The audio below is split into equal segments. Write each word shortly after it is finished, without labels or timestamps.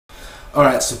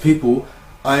Alright, so people,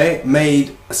 I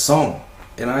made a song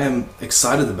and I am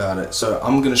excited about it. So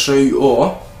I'm gonna show you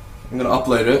all. I'm gonna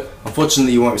upload it.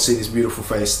 Unfortunately, you won't see this beautiful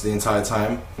face the entire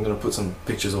time. I'm gonna put some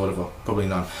pictures or whatever, probably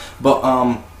none. But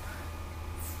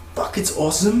fuck, it's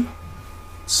awesome.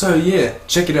 So yeah,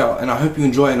 check it out, and I hope you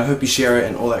enjoy it, and I hope you share it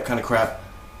and all that kind of crap.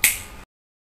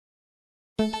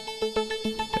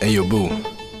 Hey yo, boo,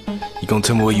 you gonna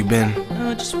tell me where you been?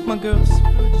 Just with my girls.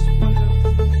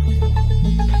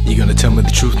 You gonna tell me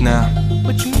the truth now?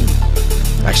 What you mean?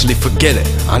 Actually, forget it.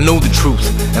 I know the truth,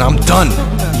 and I'm done.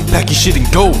 You pack your shit and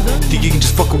go. Think you can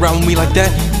just fuck around with me like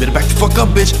that? Better back the fuck up,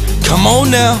 bitch. Come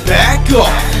on now. Back up.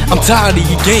 I'm tired of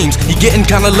your games. You're getting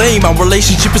kinda lame. Our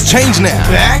relationship has changed now.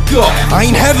 Back up. I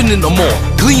ain't having it no more.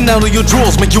 Clean out of your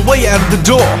drawers. Make your way out of the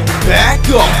door. Back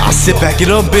up. I said back it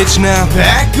up, bitch, now.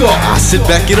 Back up. I said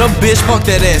back it up, bitch. Park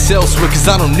that ass elsewhere, cause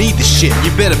I don't need the shit.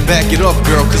 You better back it up,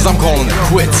 girl, cause I'm calling it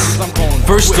quits.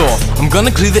 First off, I'm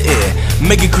gonna clear the air.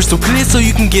 Make it crystal clear so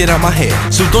you can get out my hair.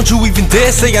 So don't you even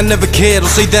dare say I never cared, or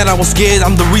say that I was scared.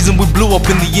 I'm the reason we blew up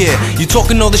in the air. You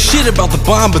talking all the shit about the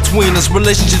bond between us,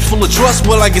 relationship full of trust.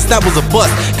 Well, I guess that was a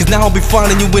bust, cause now I'll be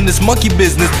finding you in this monkey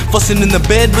business, fussing in the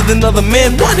bed with another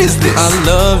man. What is this? I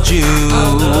loved you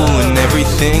and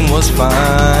everything was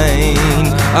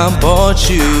fine. I bought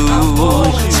you,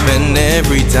 spent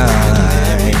every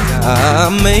dime. I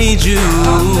made you,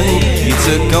 you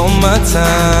took all my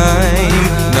time.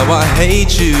 Now I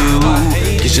hate you,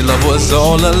 cause your love was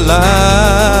all a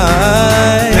lie.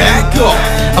 Back up.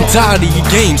 I'm tired of your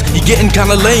games, you're getting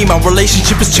kinda lame. Our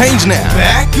relationship has changed now.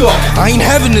 Back up. I ain't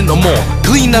having it no more.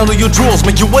 Clean out of your drawers,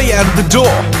 make your way out of the door.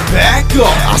 Back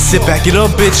up. I said back it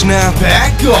up, bitch, now.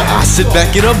 Back up. I said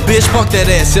back it up, bitch. Park that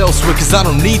ass elsewhere, cause I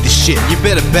don't need this shit. You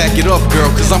better back it up, girl,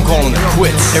 cause I'm calling it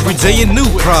quits. Every day a new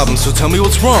problem, so tell me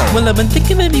what's wrong. Well, I've been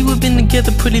thinking maybe we've been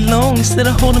together pretty long. Instead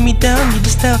of holding me down, you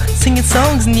just out singing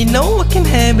songs. And you know I can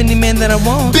have any man that I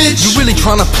want. Bitch, you really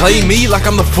tryna play me like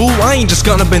I'm the fool? I ain't just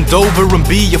gonna bend over and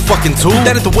be your fucking tool.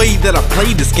 That is the way that I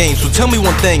play this game. So tell me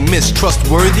one thing, Miss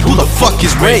Trustworthy, who the fuck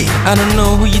is Ray? I don't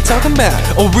know who you talking about.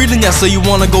 Oh really now, so you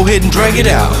wanna go ahead and drag it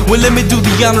out? Well, let me do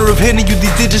the honor of handing you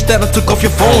these digits that I took off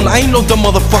your phone. I ain't no dumb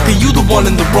motherfucker, you the one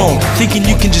in the wrong, thinking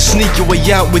you can just sneak your way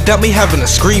out without me having to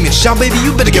scream and shout. Baby,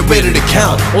 you better get ready to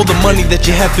count all the money that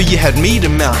you had for you had me to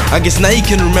mount. I guess now you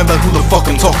can remember who the fuck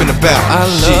I'm talking about. I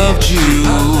loved you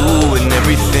and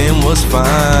everything was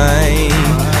fine.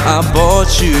 I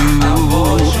bought you,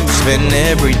 spent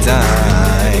every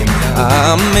dime.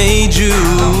 I made you,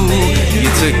 you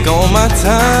took all my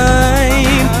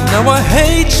time. Now I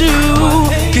hate you,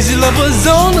 cause your love was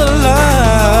on the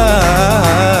line.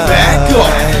 Back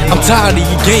up. I'm tired of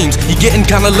your games, you're getting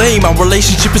kinda lame. Our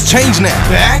relationship has changed now.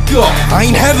 Back up. I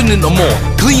ain't having it no more.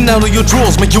 Clean out of your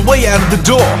drawers, make your way out of the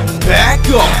door. Back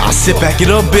up. I said back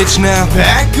it up, bitch, now.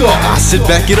 Back up. I said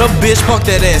back it up, bitch. Park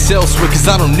that ass elsewhere, cause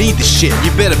I don't need this shit.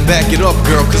 You better back it up,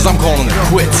 girl, cause I'm calling it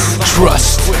quits.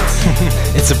 Trust.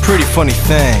 It's a pretty funny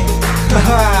thing.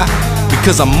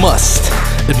 Because I must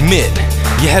admit,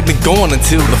 you had me going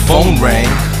until the phone rang.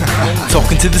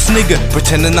 Talking to this nigga,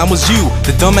 pretending I was you.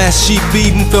 The dumbass sheep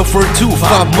even fell for it too.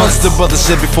 5 months, the brother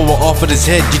said before I offered his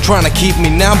head. You trying to keep me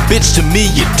now, bitch, to me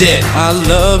you're dead. I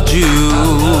loved you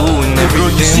and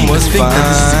everything was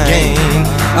fine.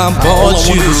 I bought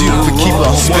you,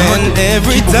 spent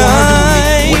every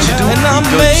dime. And I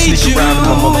made you,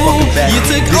 you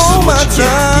took all my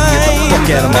time.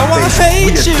 Now I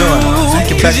hate you,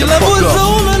 cause your love was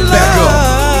all a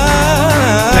lie.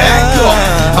 Back up.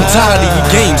 I'm tired of your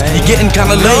games, you're getting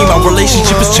kinda lame. Our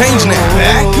relationship has changed now.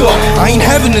 Back up. I ain't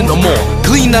having it no more.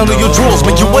 Clean out of your drawers,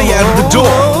 make your way out of the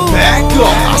door. Back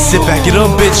up. I said back it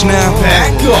up, bitch, now.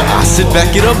 Back up. I said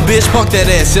back it up, bitch. Park that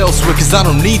ass elsewhere, cause I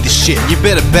don't need this shit. You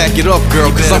better back it up,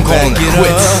 girl, cause I'm calling it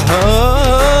quits.